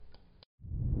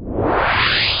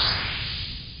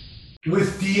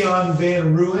with Dion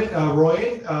Van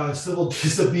Royen, Civil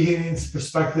Disobedience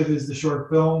Perspective is the short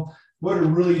film. What a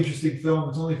really interesting film.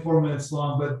 It's only 4 minutes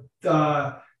long, but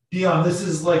Dion, this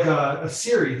is like a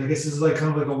series. I guess this is like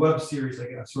kind of like a web series, I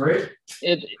guess, right?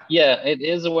 It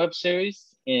is a web series,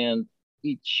 and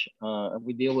each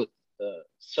we deal with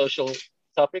social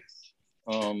topics.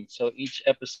 So each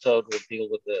episode will deal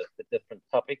with a different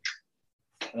topic.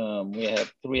 We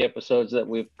have 3 episodes that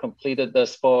we've completed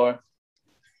thus far.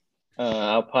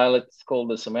 Our pilot's called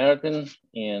The Samaritan,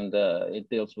 and it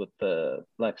deals with the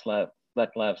Black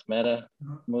Lives Matter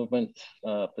movement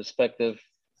perspective,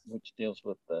 which deals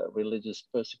with religious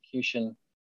persecution.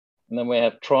 And then we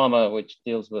have Trauma, which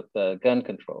deals with gun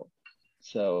control.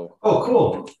 So, oh,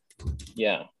 cool.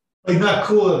 Yeah. Like not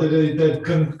cool that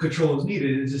gun control is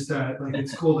needed. It's just that like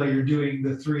it's cool that you're doing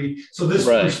the three. So this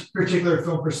particular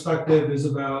film Perspective is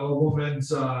about a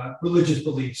woman's religious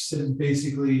beliefs and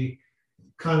basically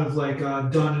kind of like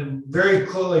done in very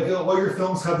close. Like all your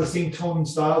films have the same tone and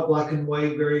style, black and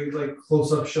white, very like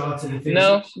close up shots of the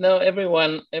faces. No,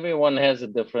 everyone has a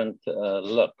different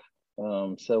look.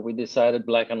 So we decided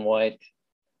black and white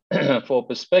for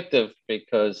perspective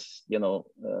because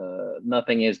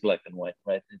nothing is black and white,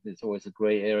 right? It's always a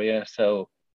gray area. So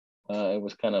it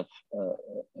was kind of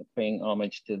paying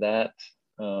homage to that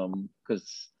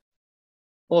because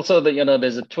also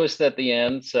there's a twist at the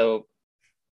end. So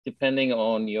depending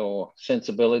on your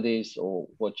sensibilities or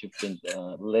what you've been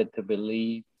led to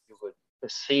believe, you would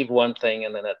perceive one thing,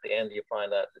 and then at the end you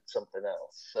find out it's something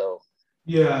else. So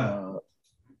yeah.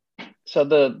 So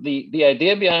the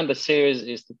idea behind the series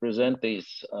is to present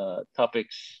these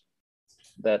topics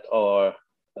that are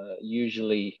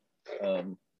usually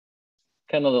kind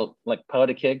of like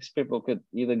powder kegs. People could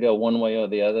either go one way or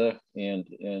the other, and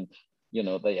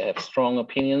they have strong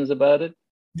opinions about it.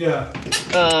 Yeah.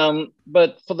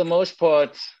 But for the most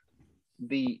part,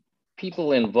 the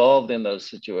people involved in those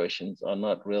situations are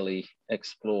not really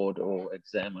explored or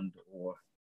examined or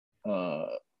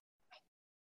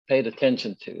paid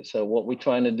attention to. So what we're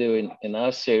trying to do in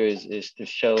our series is to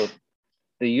show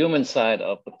the human side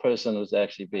of the person who's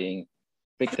actually being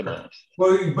victimized.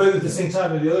 Well, but at the same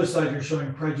time, on the other side, you're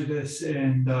showing prejudice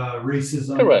and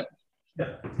racism. Correct.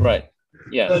 Yeah. Right.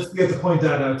 Yeah. You have to point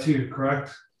that out too,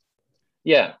 correct?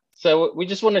 Yeah. So we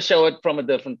just want to show it from a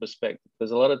different perspective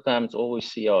because a lot of times all we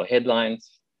see are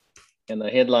headlines, and the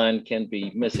headline can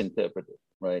be misinterpreted,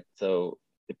 right? So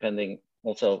depending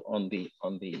also on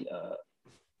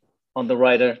the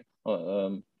writer,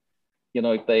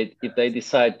 if they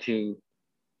decide to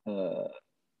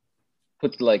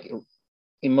put like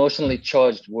emotionally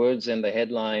charged words in the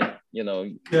headline,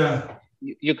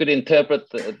 you could interpret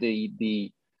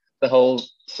the whole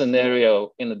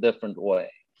scenario in a different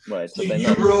way, right? So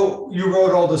you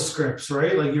wrote all the scripts,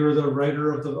 right? Like you were the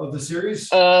writer of the series.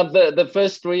 The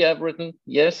first 3 I've written,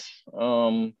 yes.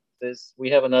 We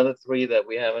have another 3 that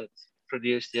we haven't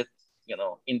produced yet.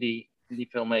 Indie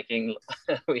filmmaking,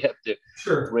 we have to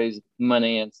raise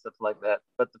money and stuff like that.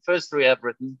 But the first 3 I've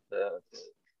written, the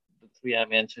 3 I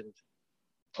mentioned.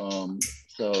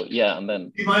 So yeah, and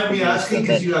then you might be asking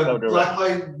because you have Black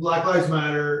Lives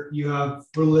Matter, you have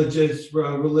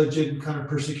religion kind of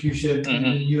persecution, and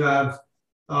then you have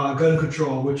gun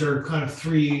control, which are kind of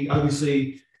 3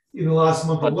 obviously in the last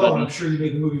month alone. I'm sure you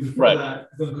made the movie before that,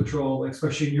 gun control,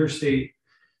 especially in your state,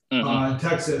 in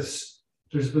Texas.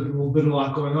 There's been a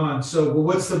lot going on. So, well,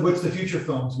 what's the future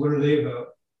films? What are they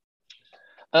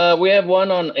about? We have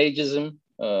one on ageism.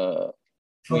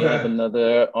 We have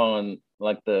another on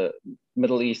like the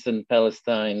Middle Eastern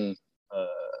Palestine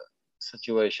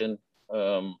situation,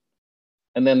 and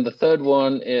then the third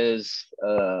one is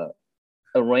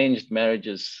arranged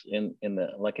marriages in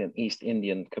an East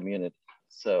Indian community.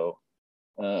 So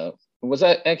it was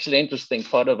actually interesting.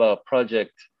 Part of our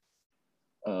project.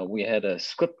 We had a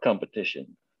script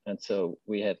competition, and so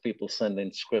we had people send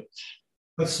in scripts.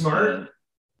 That's smart.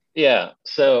 Yeah,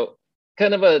 so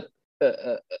kind of a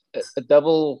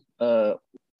double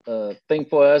thing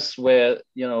for us, where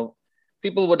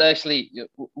people would actually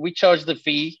we charge the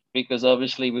fee because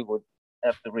obviously we would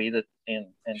have to read it and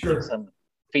get some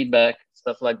feedback,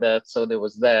 stuff like that. So there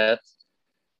was that,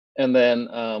 and then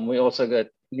we also got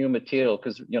new material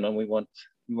because we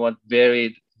want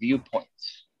varied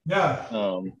viewpoints. Yeah.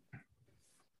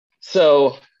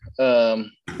 So 2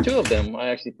 of them are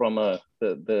actually from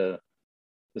the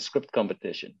script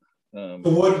competition.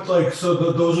 Those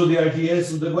are the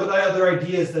ideas. What other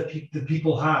ideas that the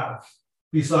people have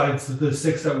besides the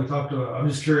 6 that we talked about? I'm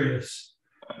just curious.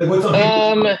 Like what's on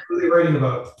people really writing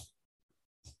about?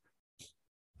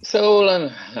 So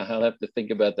I'll have to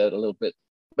think about that a little bit.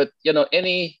 But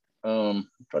any I'm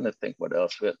trying to think what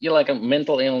else. Like a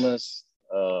mental illness,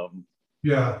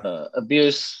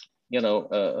 abuse,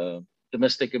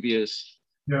 domestic abuse,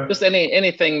 just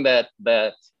anything that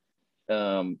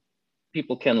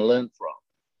people can learn from.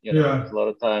 A lot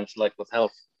of times, like with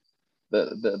health,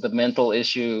 the mental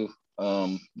issue,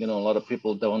 a lot of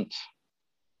people don't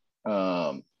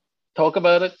talk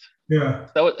about it.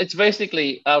 So it's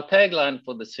basically, our tagline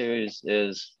for the series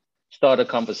is start a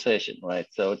conversation, right?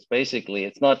 So it's basically,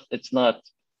 it's not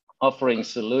offering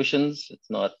solutions.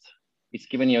 It's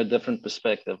giving you a different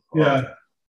perspective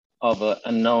of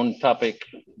a known topic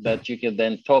that you can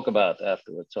then talk about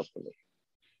afterwards, hopefully.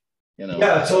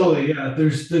 Yeah, totally. Yeah,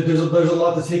 there's a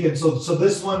lot to take in. So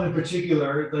this one in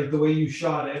particular, like the way you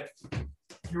shot it,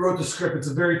 you wrote the script. It's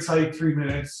a very tight 3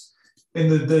 minutes. In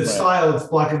the style, it's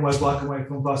black and white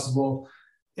film festival,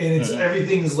 and it's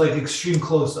everything's like extreme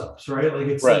close-ups, right? Like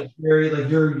it's like very like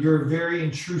you're very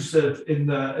intrusive in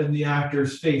the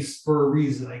actor's face for a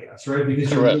reason, I guess, right? Because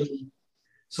you're really,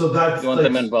 so that's you want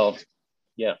them involved.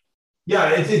 Yeah.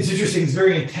 Yeah, it's interesting. It's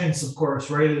very intense, of course,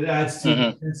 right? It adds to the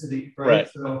intensity, right?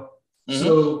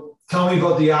 So tell me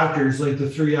about the actors, like the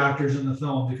 3 actors in the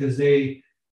film, because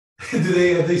have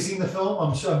they seen the film?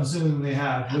 I'm assuming they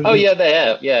have. Yeah, they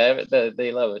have. Yeah,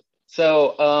 they love it.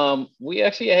 So we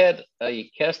actually had a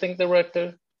casting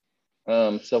director.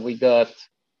 So we got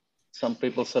some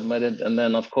people submitted, and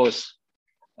then of course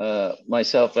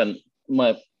myself and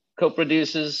my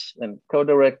co-producers and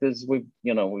co-directors. We've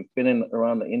been in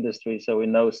around the industry, so we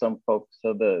know some folks.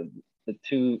 So the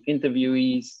 2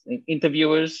 interviewers.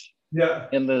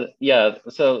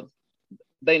 So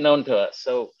they known to us.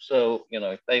 So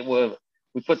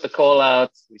we put the call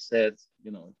out. We said,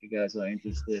 if you guys are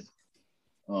interested.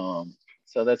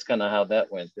 So that's kind of how that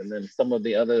went. And then some of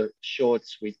the other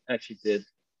shorts, we actually did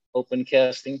open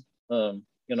casting, a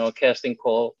casting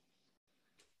call.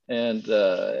 And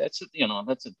that's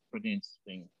a pretty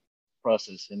interesting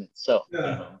process in itself.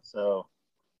 So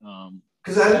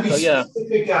because it had to be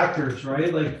specific actors,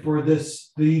 right? Like for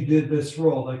this, they did this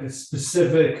role, like a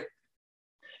specific.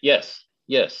 Yes.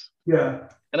 Yeah.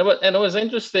 And it was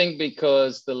interesting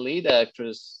because the lead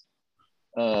actress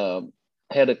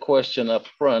had a question up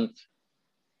front,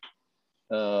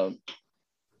 whether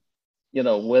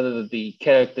the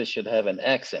character should have an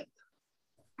accent.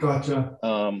 Gotcha.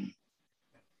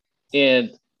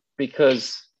 And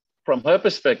because from her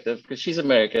perspective, because she's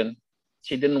American,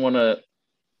 she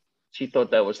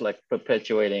thought that was like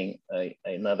perpetuating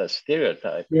another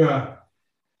stereotype. Yeah.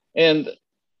 And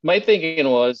my thinking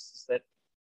was that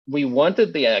we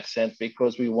wanted the accent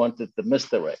because we wanted the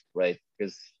misdirect, right?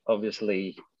 Because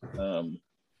obviously,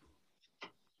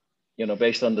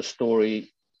 based on the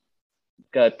story,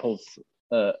 guy pulls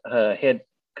her head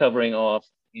covering off,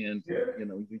 and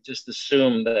you just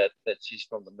assume that she's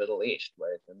from the Middle East,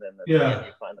 right? And then at the end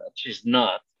you find out she's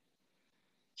not.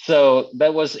 So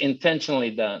that was intentionally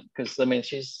done because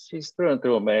she's through and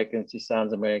through American. She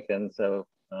sounds American. So,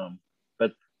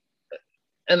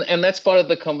 and that's part of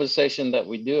the conversation that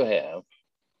we do have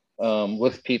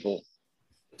with people,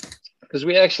 because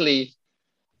we actually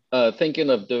thinking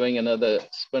of doing another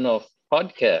spin-off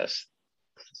podcast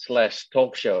 /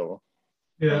 talk show.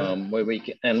 Where we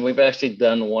can, and we've actually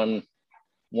done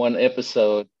one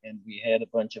episode, and we had a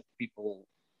bunch of people.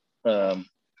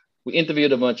 We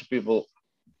interviewed a bunch of people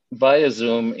via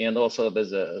Zoom, and also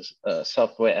there's a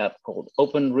software app called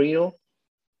OpenReel,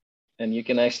 and you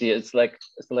can actually it's like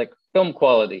film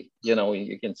quality.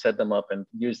 You can set them up and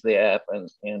use the app, and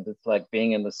it's like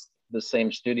being in the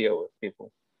same studio with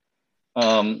people.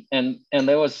 And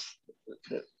there was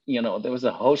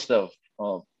a host of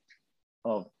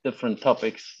different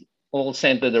topics, all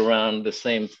centered around the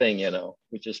same thing,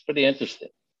 which is pretty interesting.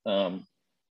 And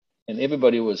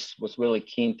everybody was really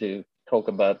keen to talk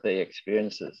about their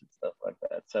experiences and stuff like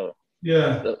that. So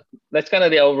that's kind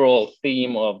of the overall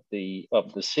theme of the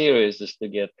series, is to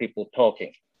get people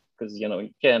talking, because you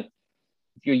can't,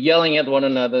 if you're yelling at one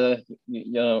another,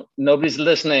 nobody's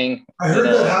listening. I heard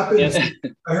that happens.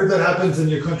 I heard that happens in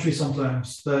your country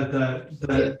sometimes. That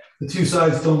the 2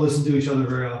 sides don't listen to each other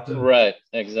very often. Right.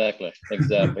 Exactly.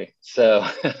 So,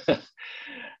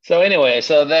 anyway,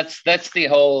 so that's the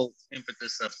whole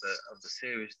impetus of the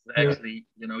series. Actually,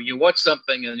 you watch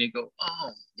something and you go,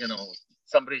 oh,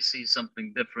 somebody sees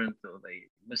something different, or they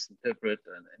misinterpret,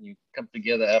 and you come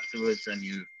together afterwards and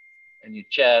you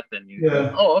chat and you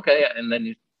go, oh, okay, and then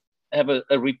you have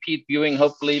a repeat viewing,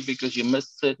 hopefully, because you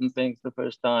missed certain things the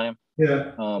first time.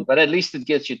 But at least it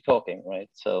gets you talking, right?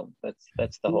 So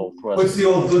that's the whole thrust. What's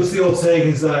the old saying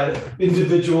is that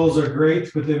individuals are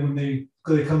great, but then when they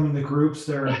come in the groups,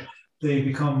 they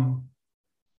become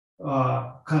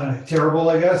kind of terrible,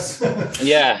 I guess.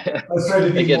 Yeah. I was trying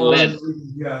to be get more, led.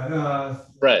 yeah.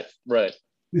 Right.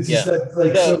 It's just that,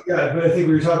 like, so yeah, but I think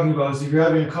we were talking about is if you're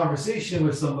having a conversation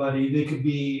with somebody, they could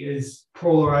be as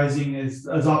polarizing as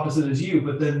opposite as you,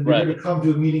 but then you're going to come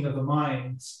to a meeting of the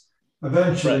minds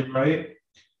eventually, right?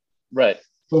 Right.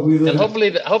 But we live and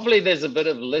hopefully there's a bit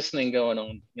of listening going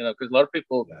on, because a lot of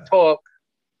people talk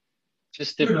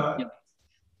just to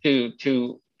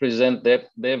present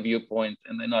their viewpoint,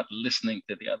 and they're not listening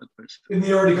to the other person. And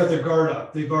they already got their guard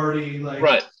up. They've already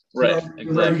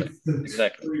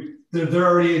exactly. They're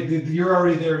already you're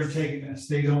already their antagonist.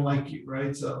 They don't like you,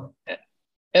 right? So.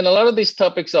 And a lot of these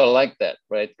topics are like that,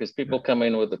 right? Because people come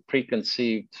in with a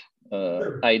preconceived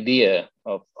idea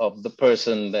of the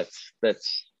person that's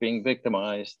being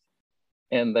victimized,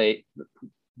 and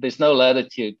there's no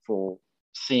latitude for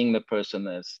seeing the person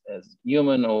as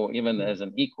human or even as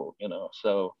an equal,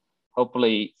 So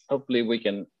hopefully we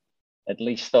can at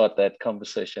least start that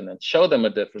conversation and show them a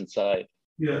different side.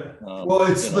 Yeah. Well,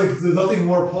 it's like there's nothing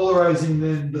more polarizing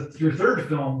than your third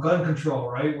film, Gun Control,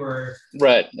 right?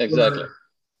 Right. Exactly.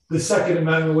 The Second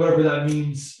Amendment, whatever that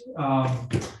means.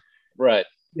 Right.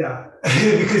 Yeah,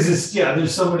 because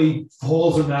there's so many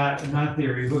holes in that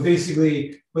theory. But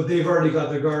basically, they've already got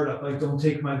their guard up. Like, don't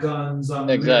take my guns.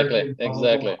 Exactly.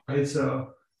 Right.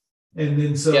 So, and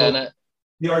then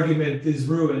the argument is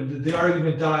ruined. The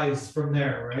argument dies from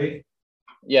there, right?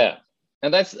 Yeah,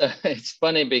 and that's it's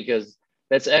funny because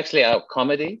that's actually our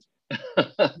comedy.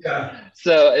 Yeah.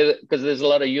 So, because there's a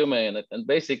lot of humor in it, and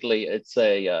basically it's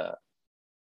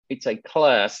a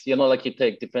class, like you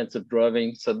take defensive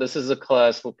driving. So this is a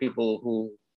class for people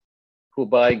who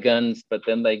buy guns, but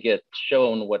then they get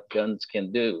shown what guns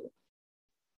can do,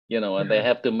 and they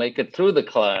have to make it through the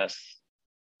class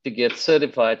to get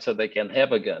certified so they can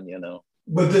have a gun,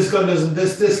 But this gun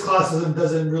this class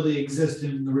doesn't really exist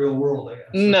in the real world, I guess.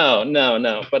 No.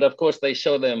 But of course they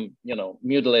show them,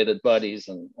 mutilated bodies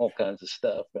and all kinds of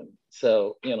stuff. And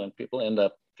so, people end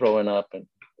up throwing up. And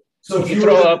so if you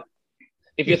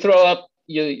throw up,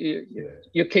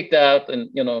 you're kicked out. And,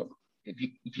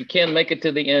 if you can't make it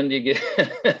to the end, you get,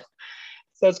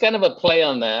 so it's kind of a play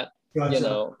on that.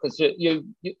 Gotcha.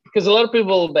 Because a lot of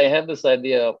people, they have this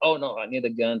idea of, oh no, I need a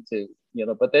gun to,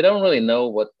 but they don't really know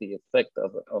what the effect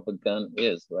of a gun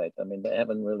is, right? I mean, they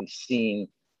haven't really seen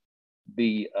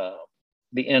the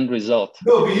end result.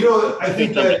 No, but I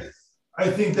think that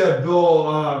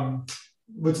Bill,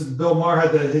 Bill Maher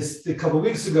had a couple of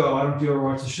weeks ago. I don't know if you ever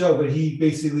watched the show, but he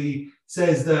basically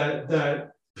says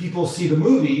that people see the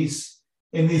movies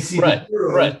and they see the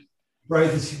heroes,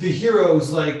 right? The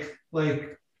heroes like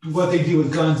what they do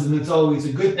with guns, and it's always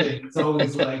a good thing. It's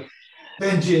always like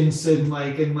vengeance and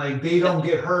they don't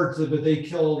get hurt, but they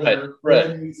kill their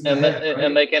enemies and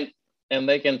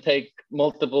they can take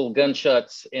multiple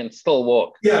gunshots and still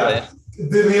walk. Yeah, right?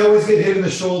 Then they always get hit in the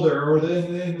shoulder or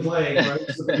in the leg, right?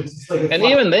 So it's like and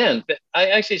even then,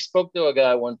 I actually spoke to a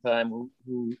guy one time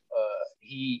who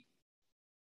he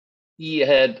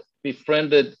had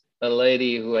befriended a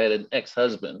lady who had an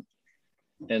ex-husband,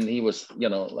 and he was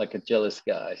like a jealous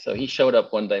guy. So he showed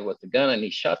up one day with the gun and he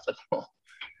shot the phone.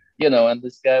 And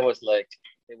this guy was like,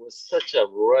 it was such a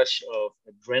rush of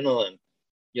adrenaline,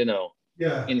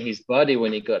 in his body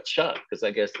when he got shot, because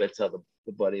I guess that's how the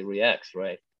body reacts,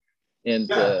 right? And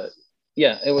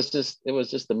it was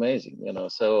just amazing,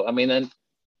 So I mean, and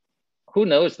who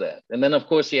knows that? And then of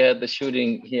course you had the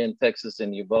shooting here in Texas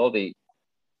in Uvalde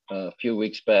a few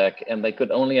weeks back, and they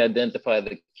could only identify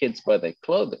the kids by their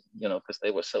clothing, because they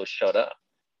were so shut up.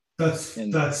 That's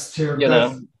terrible.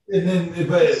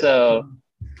 That's the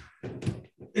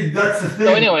thing.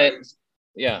 So anyway,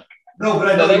 yeah. No, but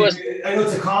I know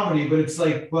it's a comedy, but it's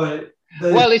like,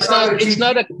 it's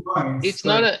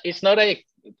not a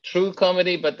true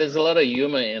comedy, but there's a lot of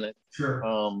humor in it. Sure.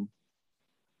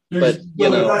 But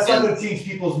that's not going to change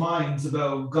people's minds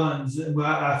about guns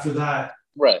after that.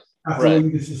 Right. After what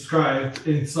you just described,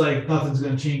 it's like nothing's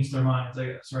going to change their minds, I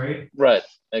guess, right? Right.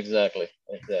 Exactly.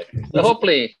 So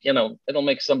hopefully, it'll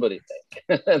make somebody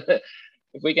think.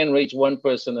 If we can reach one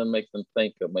person and make them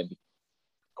think, or maybe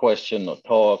question or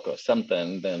talk or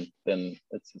something, then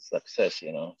it's a success,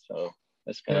 So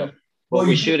that's kind of what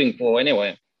we're shooting for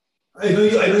anyway. I know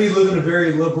you live in a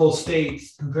very liberal state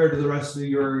compared to the rest of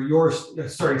your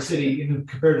city,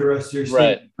 compared to the rest of your state.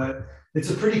 Right. But it's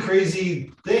a pretty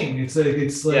crazy thing. It's like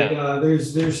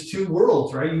there's two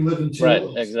worlds, right? You live in two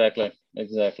worlds. Exactly.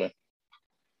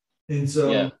 And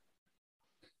so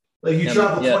like you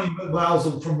travel 20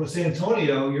 miles from San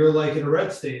Antonio, you're like in a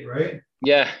red state, right?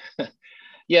 Yeah.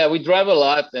 Yeah, we drive a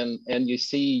lot, and you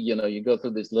see, you go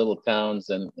through these little towns,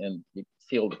 and you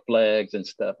field flags and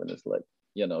stuff, and it's like,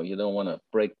 you know, you don't want to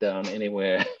break down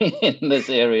anywhere in this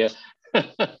area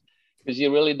because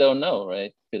you really don't know,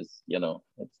 right? Because, you know,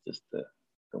 it's just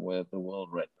the way of the world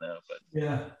right now. But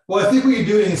yeah, well, I think what you're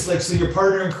doing is like, so your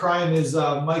partner in crime is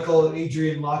Michael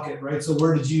Adrian Lockett, right? So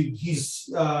where did you? He's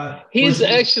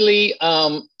actually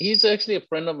a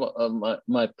friend of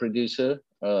my producer,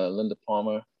 Linda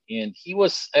Palmer, and he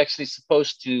was actually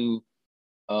supposed to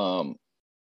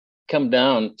come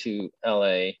down to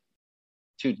LA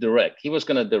to direct. He was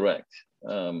going to direct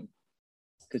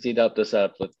because he'd helped us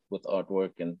out with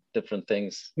artwork and different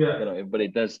things. Yeah. You know, everybody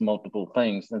does multiple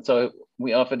things, and so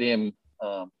we offered him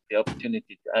the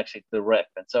opportunity to actually direct.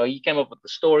 And so he came up with the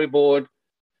storyboard,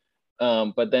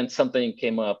 but then something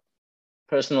came up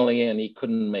personally, and he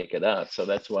couldn't make it out. So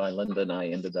that's why Linda and I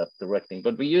ended up directing.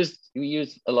 But we used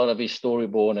a lot of his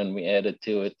storyboard, and we added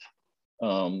to it.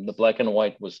 The black and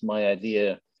white was my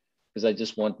idea because I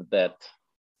just wanted that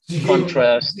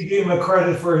contrast. You gave him a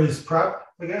credit for his prep,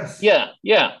 I guess. Yeah.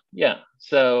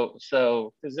 So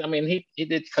because I mean, he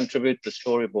did contribute the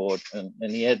storyboard,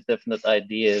 and he had definite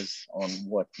ideas on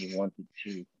what he wanted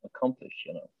to accomplish,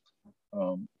 you know.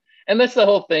 And that's the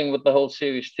whole thing with the whole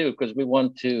series too, because we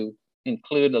want to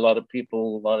include a lot of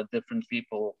people, a lot of different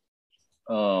people,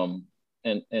 and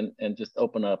just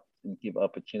open up and give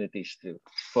opportunities to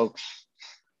folks.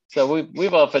 So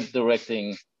we've offered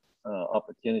directing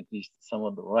opportunities to some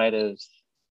of the writers,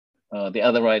 the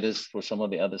other writers for some of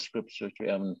the other scripts which we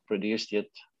haven't produced yet.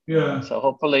 Yeah. So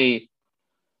hopefully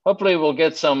we'll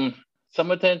get some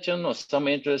attention or some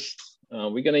interest.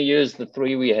 We're going to use the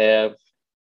 3 we have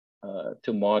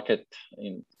to market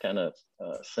and kind of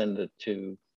send it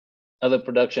to other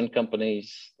production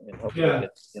companies and hopefully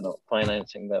get, you know,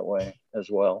 financing that way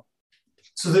as well.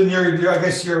 So then I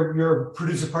guess your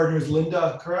producer partner is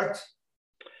Linda, correct?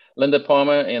 Linda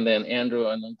Palmer, and then Andrew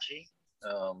Anunci,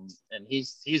 and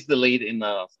he's the lead in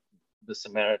the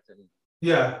Samaritan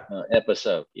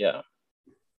episode. Yeah.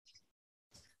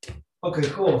 Okay,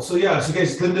 cool. So so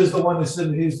guys, Linda's the one who does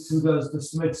the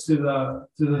submits to the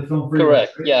film.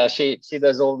 Correct. Right? Yeah, she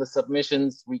does all the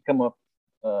submissions. We come up,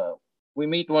 we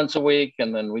meet once a week,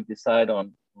 and then we decide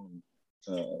on.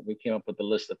 We came up with a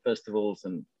list of festivals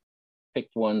and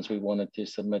picked ones we wanted to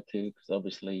submit to, because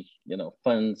obviously, you know,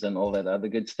 funds and all that other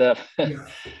good stuff. Yeah.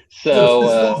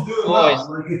 So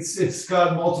like it's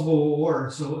got multiple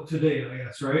awards so today, I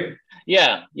guess, right?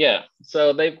 Yeah.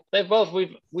 So they've both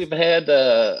we've had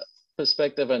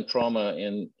perspective and trauma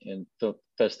in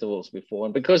festivals before,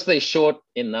 and because they're short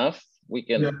enough, we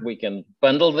can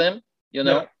bundle them, you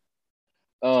know.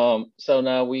 So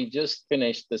now we just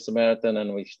finished the Samaritan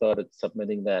and we started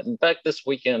submitting that. In fact, this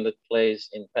weekend it plays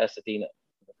in Pasadena,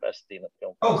 the Pasadena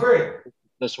Film. Oh, great!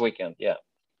 This weekend, yeah.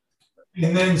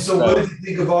 And then, so what did you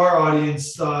think of our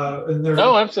audience?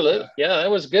 Oh, absolutely, yeah, it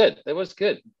was good. It was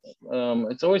good.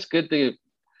 It's always good to.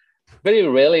 Very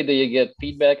rarely do you get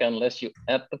feedback unless you're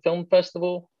at the film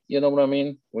festival. You know what I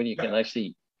mean? When you can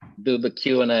actually do the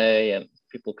Q&A and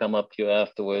people come up to you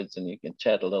afterwards and you can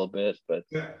chat a little bit. But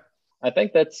I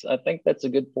think that's a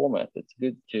good format. It's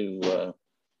good to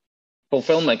for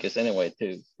filmmakers anyway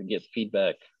to get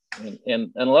feedback,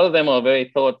 and a lot of them are very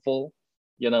thoughtful.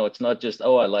 You know, it's not just,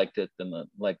 oh, I liked it and I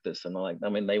like this and I like. I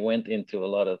mean, they went into a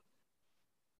lot of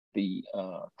the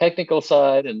technical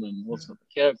side and then also the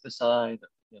character side.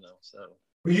 You know, so.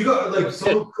 Well, you got like a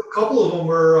couple of them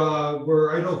were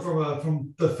I know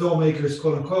from the filmmakers,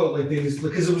 quote unquote, like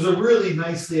because it was a really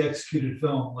nicely executed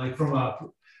film, like from a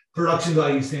production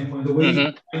value standpoint, the way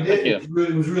you did it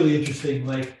was really interesting,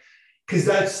 like because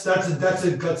that's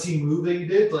a gutsy move that you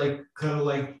did, like kind of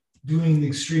like doing the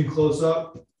extreme close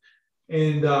up,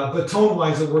 and but tone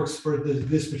wise it works for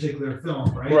this particular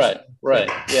film, right? Right,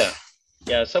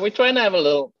 yeah. So we're trying to have a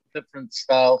little different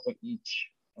style for each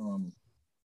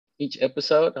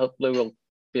episode. Hopefully we'll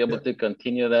be able to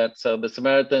continue that. So the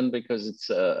Samaritan, because it's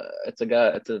a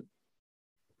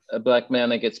black man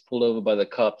that gets pulled over by the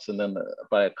cops and then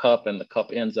by a cop, and the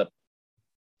cop ends up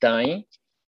dying.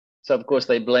 So of course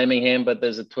they're blaming him, but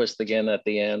there's a twist again at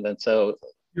the end. And so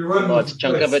a large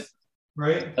chunk of it,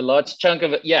 right? A large chunk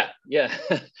of it. Yeah.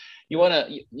 You want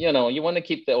to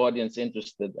keep the audience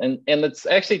interested, and it's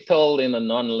actually told in a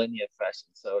non-linear fashion,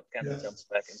 so it kind of jumps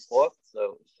back and forth.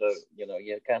 So you know,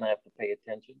 you kind of have to pay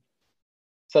attention.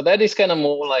 So that is kind of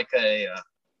more like a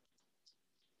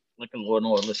Law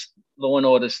and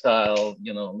Order style,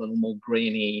 you know, a little more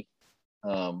grainy.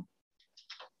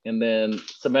 And then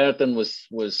Samaritan was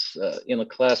in a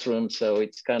classroom, so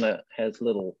it's kind of has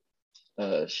little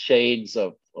shades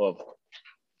of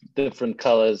different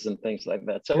colors and things like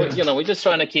that. So you know, we're just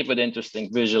trying to keep it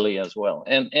interesting visually as well,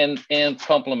 and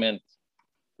complement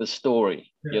the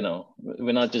story. Yeah. You know,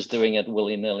 we're not just doing it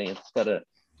willy-nilly. It's got to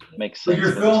make But sense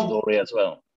your for the film, story as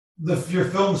well. your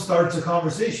film starts a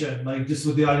conversation, like just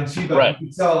with the audience feedback. Right. You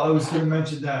can tell. I was going to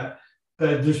mention that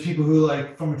there's people who,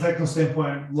 like, from a technical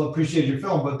standpoint, appreciate your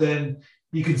film, but then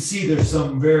you can see there's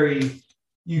some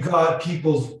you got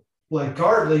people's like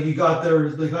you got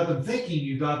them thinking,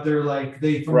 you got their, like,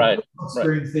 they, from Right.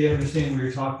 experience, they understand what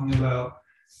you're talking about.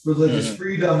 Religious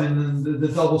freedom, and then the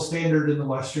double standard in the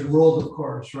Western world, of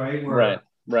course, right? Right.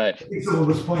 I think someone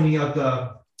was pointing out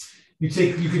you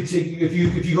could take,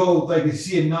 if you go, like, you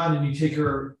see a nun and you take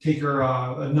her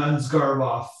a nun's garb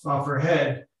off her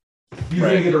head, you're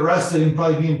going to get arrested and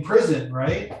probably be in prison,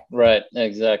 right? Right,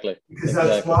 exactly. Because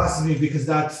that's blasphemy, because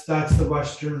that's the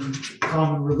Western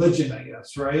common religion, I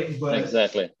guess, right? But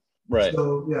exactly. Right.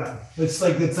 So yeah, it's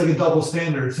like a double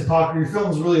standard. It's hypocrisy. Your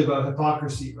film's really about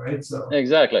hypocrisy, right? So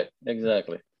exactly.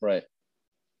 Right.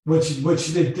 Which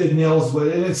it nails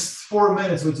with, and it's 4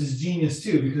 minutes, which is genius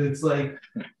too, because it's like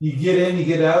you get in, you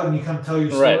get out, and you kind of tell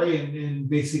your story, and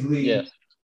basically it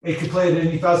could play at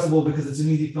any festival because it's an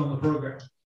easy film to program.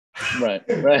 Right.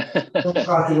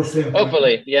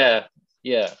 Hopefully, yeah.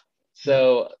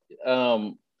 So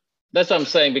that's what I'm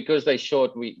saying, because they're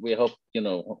short. We hope, you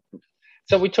know.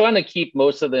 So we're trying to keep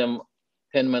most of them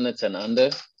 10 minutes and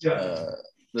under. Yeah.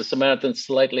 The Samaritan's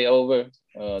slightly over,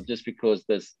 just because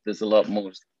there's a lot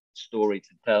more story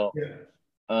to tell. Yeah.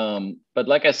 But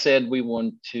like I said, we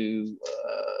want to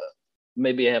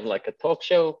maybe have like a talk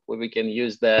show where we can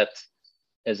use that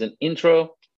as an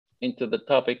intro into the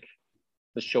topic,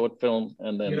 the short film,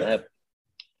 and then have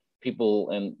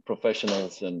people and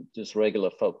professionals and just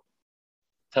regular folk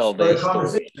tell their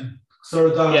story. Sort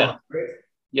of dialogue, right?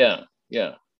 Yeah.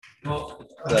 Well,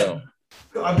 so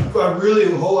I'm really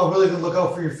gonna look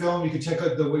out for your film. You can check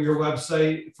out your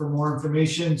website for more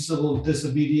information,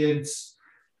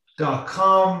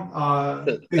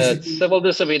 civildisobedience.com. Civil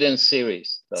Disobedience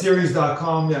Series.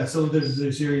 Series.com, yeah,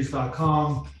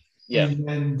 civildisobedienceseries.com. Yeah.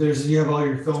 And you have all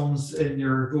your films and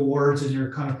your awards and your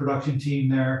kind of production team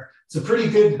there. It's a pretty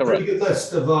good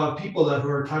list of people who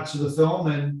are attached to the film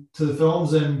and to the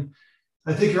films, and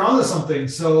I think you're onto something.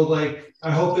 So, like, I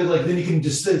hope it, like, then you can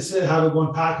just have it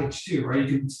one package too, right?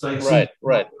 You can, like,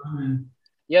 right.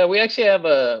 Yeah, we actually have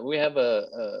a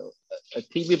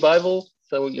TV Bible.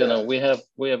 So you know, we have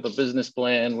a business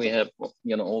plan. We have,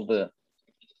 you know, all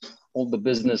the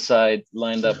business side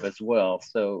lined up as well.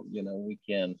 So, you know, we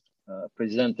can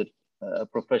present a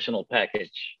professional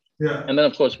package. Yeah. And then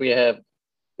of course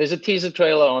there's a teaser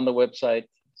trailer on the website.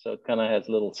 So it kind of has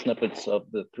little snippets of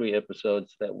the 3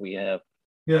 episodes that we have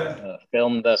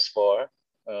filmed thus far,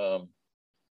 and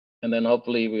then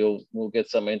hopefully we'll get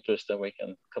some interest and we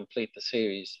can complete the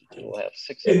series. We'll have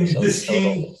 6 episodes.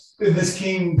 This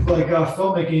came like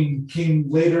filmmaking came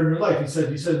later in your life. You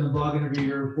said in the blog interview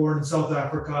you're born in South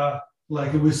Africa.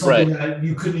 Like, it was something that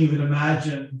you couldn't even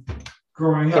imagine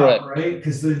growing up, right?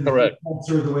 Because the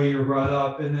culture, the way you were brought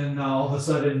up, and then all of a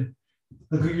sudden,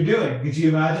 look what you're doing. Did you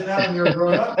imagine that when you were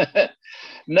growing up?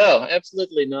 No,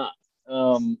 absolutely not.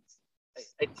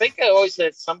 I think I always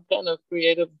had some kind of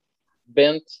creative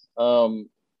bent,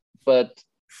 but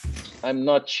I'm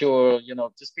not sure, you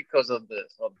know, just because of the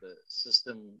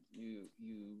system, you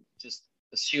just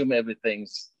assume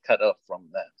everything's cut off from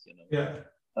that, you know. Yeah.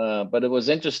 But it was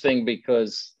interesting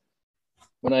because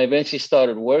when I eventually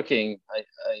started working,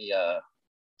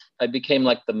 I became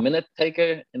like the minute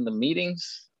taker in the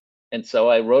meetings. And so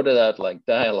I wrote it out like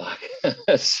dialogue.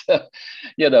 So,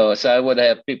 you know, so I would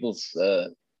have people's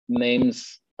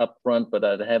names up front, but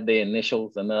I'd have their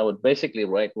initials, and I would basically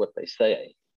write what they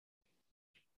say.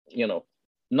 You know,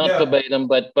 not verbatim,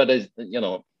 but as, you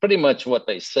know, pretty much what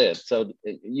they said. So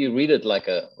you read it like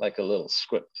a little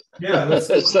script. Yeah.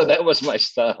 So that was my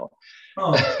style.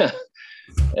 Oh.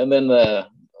 And then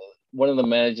one of the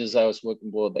managers I was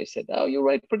working for, they said, "Oh, you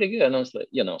write pretty good." And I was like,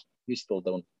 you know, you still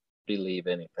don't believe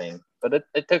anything, but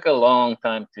it took a long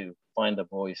time to find a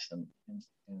voice and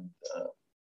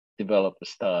develop a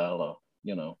style, or,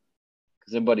 you know,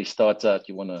 because everybody starts out,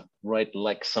 you want to write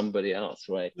like somebody else,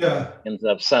 right? Yeah. Ends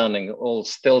up sounding all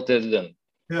stilted, and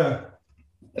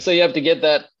so you have to get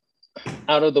that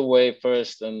out of the way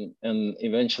first, and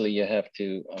eventually you have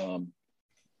to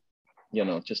you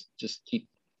know, just keep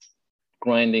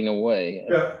grinding away.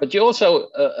 But you also,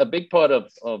 a big part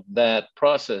of that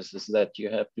process is that you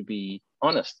have to be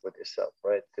honest with yourself,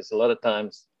 right? Because a lot of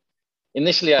times,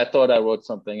 initially I thought I wrote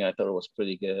something, I thought it was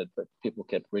pretty good, but people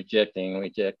kept rejecting.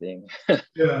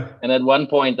 And at one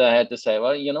point I had to say,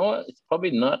 well, you know what, it's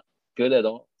probably not good at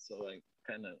all. So I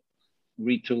kind of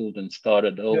retooled and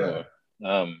started over.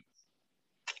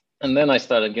 And then I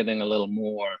started getting a little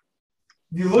more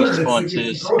You learn responses.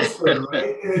 It's a growth spurt,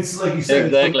 right? And it's like you said,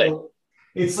 Exactly.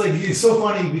 It's so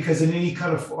funny because in any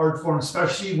kind of art form,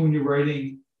 especially when you're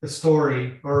writing a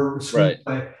story or a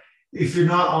screenplay, if you're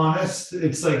not honest,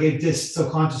 it's like it just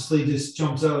subconsciously just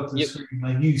jumps out the screen.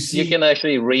 Like you see, you can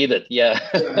actually read it. Yeah,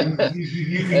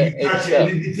 you can catch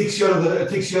it. It takes you out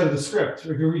of the script.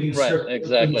 If you're reading a script,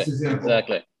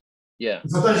 exactly. Yeah.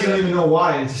 Sometimes you don't even know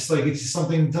why. It's just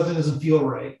something doesn't feel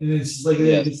right, and it's just like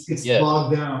it just gets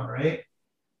bogged down, right?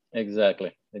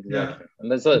 Exactly. Yeah. And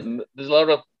there's a lot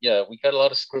of we got a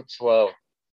lot of scripts for our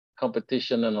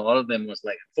competition, and a lot of them was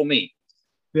like for me.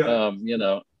 Yeah.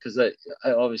 Because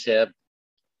I obviously have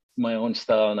my own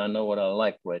style and I know what I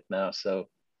like right now. So,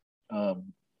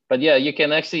 but yeah, you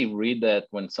can actually read that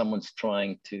when someone's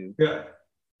trying to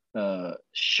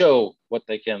show what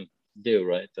they can do,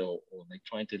 right? Or they're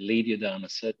trying to lead you down a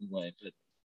certain way. But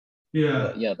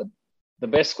the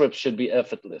best script should be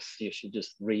effortless. You should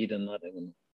just read and not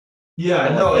even. Yeah,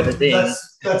 no, that's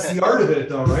the art of it,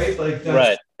 though, right? Like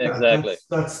right, exactly.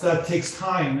 That takes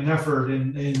time and effort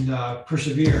and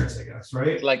perseverance, I guess,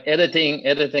 right? Like editing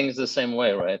is the same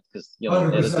way, right? Because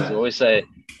editors always say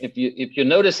if you're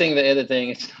noticing the editing,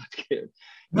 it's not good.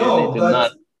 No, if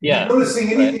you're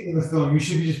noticing anything in the film, you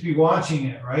should just be watching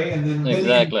it, right? And then you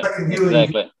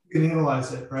can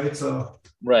analyze it, right? So.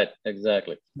 Right,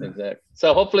 exactly.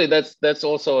 So hopefully that's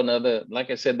also another,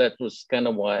 like I said, that was kind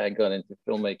of why I got into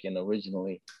filmmaking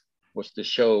originally, was to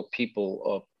show people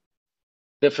of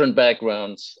different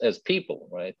backgrounds as people,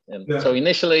 right? And so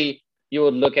initially you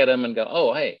would look at them and go,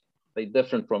 oh, hey, they're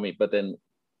different from me. But then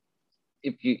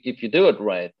if you do it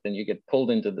right, then you get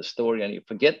pulled into the story and you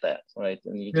forget that, right?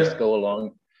 And you just go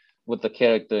along with the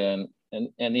character and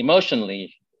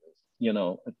emotionally,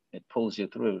 it pulls you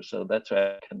through. So that's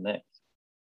where I connect.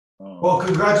 Well,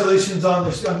 congratulations on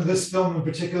this film in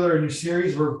particular in your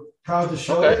series. We're proud to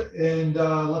show it, and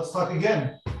let's talk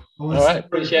again. All right,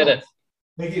 appreciate it.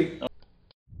 Thank you.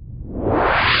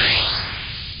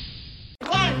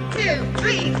 1, 2,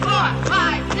 3, 4,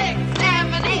 5, 6.